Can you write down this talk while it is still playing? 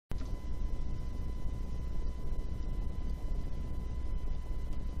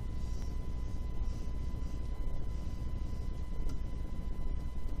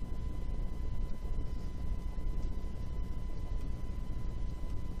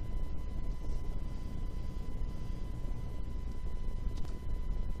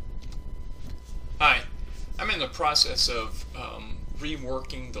the process of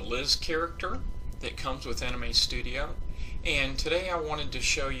reworking the Liz character that comes with Anime Studio, and today I wanted to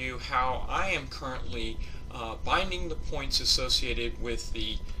show you how I am currently binding the points associated with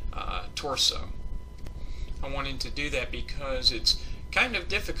the torso. I wanted to do that because it's kind of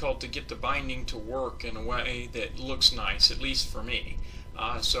difficult to get the binding to work in a way that looks nice, at least for me.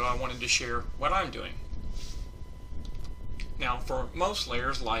 So I wanted to share what I'm doing. Now, for most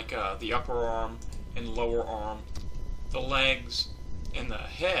layers, like the upper arm and lower arm, the legs, and the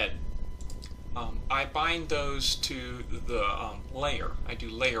head, I bind those to the layer. I do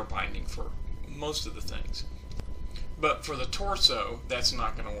layer binding for most of the things. But for the torso, that's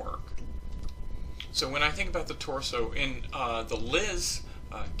not going to work. So when I think about the torso, in the Liz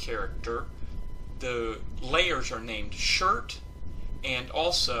character, the layers are named shirt and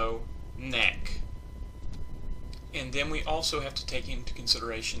also neck. And then we also have to take into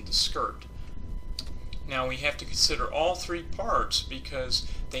consideration the skirt. Now we have to consider all three parts because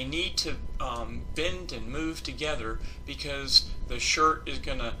they need to bend and move together, because the shirt is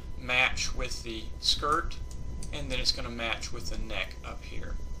going to match with the skirt and then it's going to match with the neck up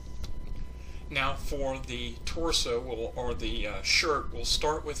here. Now for the torso, or the shirt, we'll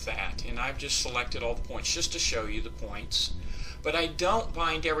start with that, and I've just selected all the points just to show you the points, but I don't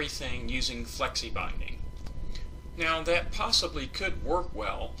bind everything using Flexi Binding. Now that possibly could work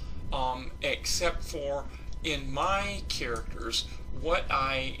well, except for in my characters, what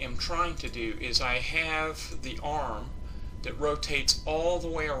I am trying to do is I have the arm that rotates all the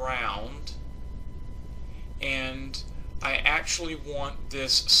way around, and I actually want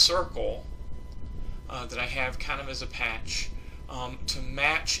this circle that I have kind of as a patch to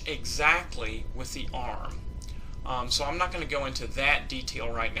match exactly with the arm. So I'm not going to go into that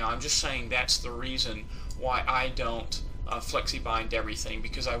detail right now. I'm just saying that's the reason why I don't flexi bind everything,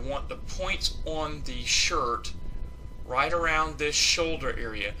 because I want the points on the shirt right around this shoulder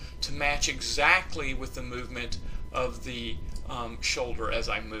area to match exactly with the movement of the shoulder as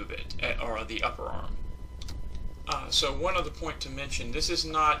I move it, or the upper arm. So one other point to mention, this is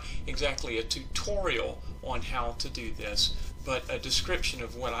not exactly a tutorial on how to do this, but a description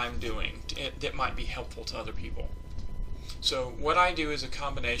of what I'm doing that might be helpful to other people. So what I do is a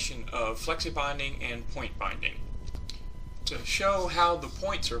combination of flexi binding and point binding. To show how the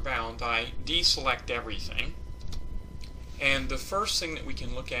points are bound, I deselect everything. And the first thing that we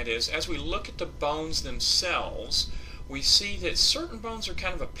can look at is, as we look at the bones themselves, we see that certain bones are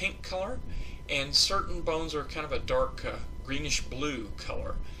kind of a pink color, and certain bones are kind of a dark greenish blue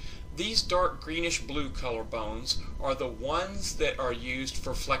color. These dark greenish blue color bones are the ones that are used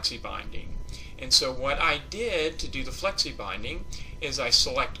for flexi binding. And so what I did to do the flexi binding is I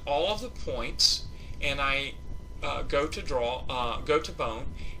select all of the points, and I go to bone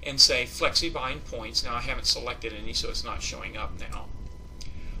and say flexi bind points. Now I haven't selected any, so it's not showing up now.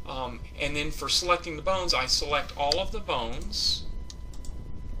 And then for selecting the bones, I select all of the bones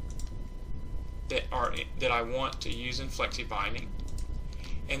that I want to use in flexi binding,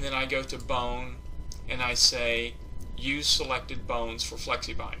 and then I go to bone and I say use selected bones for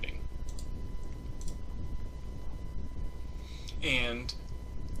flexi binding. And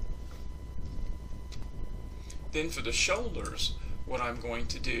then for the shoulders, what I'm going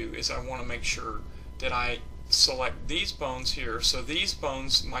to do is I want to make sure that I select these bones here. So these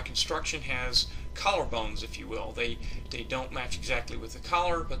bones, my construction has collar bones, if you will. They don't match exactly with the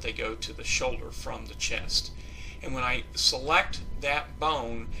collar, but they go to the shoulder from the chest. And when I select that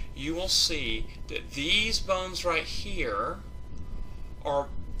bone, you will see that these bones right here are,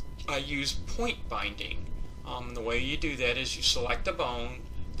 I use point binding. The way you do that is you select the bone,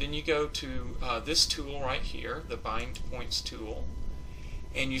 then you go to this tool right here, the Bind Points tool,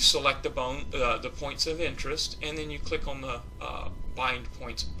 and you select the bone, the points of interest, and then you click on the Bind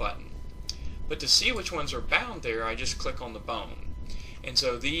Points button. But to see which ones are bound there, I just click on the bone. And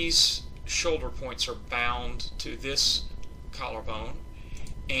so these shoulder points are bound to this collarbone,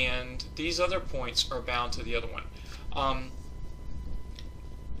 and these other points are bound to the other one.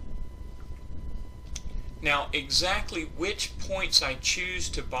 Now, exactly which points I choose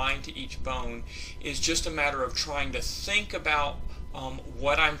to bind to each bone is just a matter of trying to think about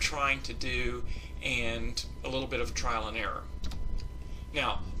what I'm trying to do, and a little bit of trial and error.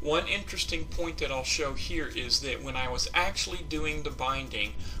 Now, one interesting point that I'll show here is that when I was actually doing the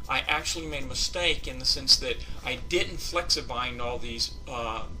binding, I actually made a mistake in the sense that I didn't flexi bind all these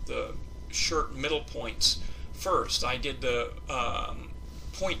the shirt middle points first. I did the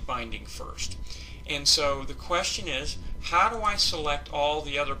point binding first. And so the question is, how do I select all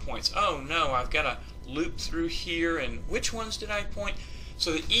the other points? Oh no, I've got to loop through here, and which ones did I point?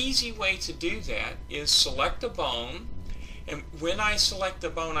 So the easy way to do that is select a bone, and when I select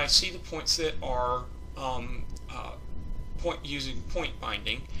the bone I see the points that are using point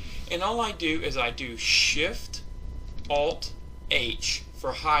binding, and all I do is I do Shift Alt H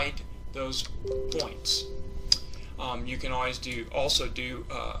for hide those points. You can always also do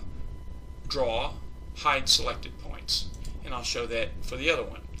draw hide selected points, and I'll show that for the other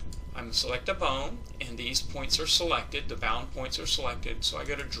one. I'm going to select a bone, and these points are selected, the bound points are selected, so I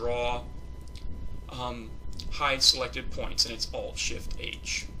go to draw hide selected points, and it's Alt Shift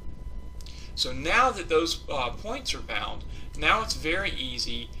H. So now that those points are bound, now it's very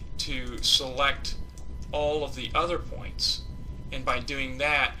easy to select all of the other points, and by doing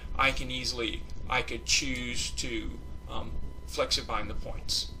that I could choose to flexi bind the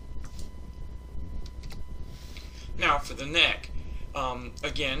points. Now for the neck,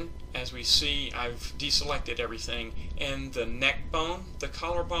 again, as we see, I've deselected everything, and the neck bone, the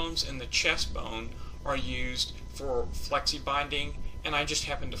collarbones, and the chest bone are used for flexi binding, and I just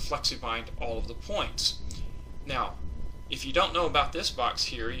happen to flexi bind all of the points. Now, if you don't know about this box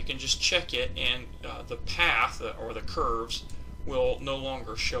here, you can just check it, and the path or the curves will no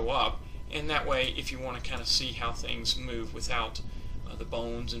longer show up, and that way if you want to kind of see how things move without the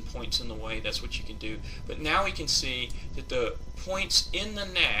bones and points in the way, that's what you can do. But now we can see that the points in the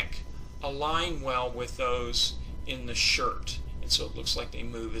neck align well with those in the shirt, and so it looks like they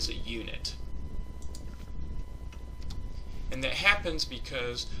move as a unit. And that happens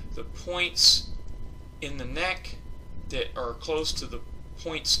because the points in the neck that are close to the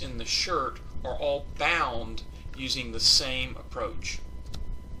points in the shirt are all bound using the same approach.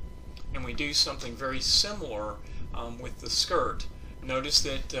 And we do something very similar with the skirt. Notice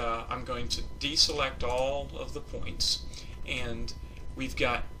that I'm going to deselect all of the points, and we've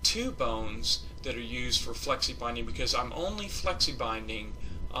got two bones that are used for flexi binding because I'm only flexi binding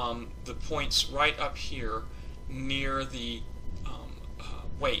the points right up here near the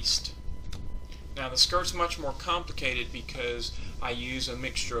waist. Now the skirt's much more complicated because I use a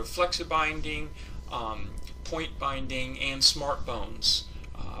mixture of flexi binding, point binding, and smart bones.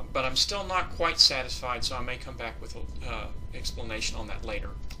 But I'm still not quite satisfied, so I may come back with an explanation on that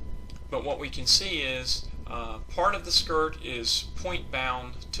later. But what we can see is part of the skirt is point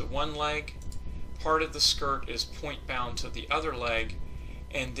bound to one leg, part of the skirt is point bound to the other leg,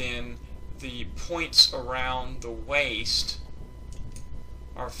 and then the points around the waist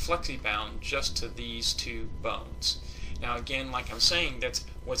are flexi bound just to these two bones. Now again, like I'm saying, that's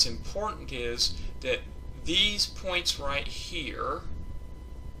what's important is that these points right here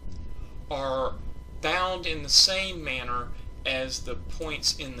are bound in the same manner as the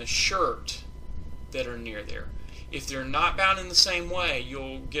points in the shirt that are near there. If they're not bound in the same way,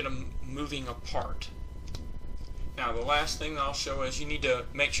 you'll get them moving apart. Now the last thing I'll show is you need to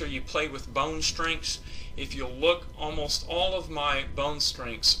make sure you play with bone strengths. If you'll look, almost all of my bone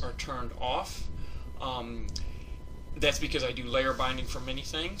strengths are turned off. That's because I do layer binding for many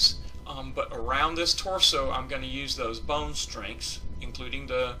things. But around this torso I'm going to use those bone strengths, including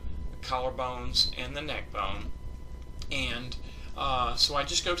the collarbones and the neck bone. And so I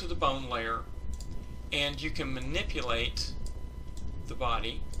just go to the bone layer, and you can manipulate the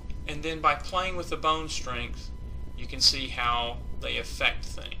body, and then by playing with the bone strength you can see how they affect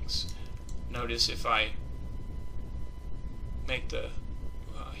things. Notice if I make the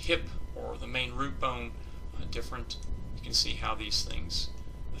hip or the main root bone different, you can see how these things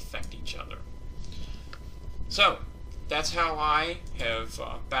affect each other. So that's how I have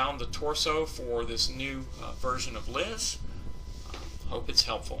bound the torso for this new version of Liz. Hope it's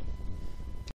helpful.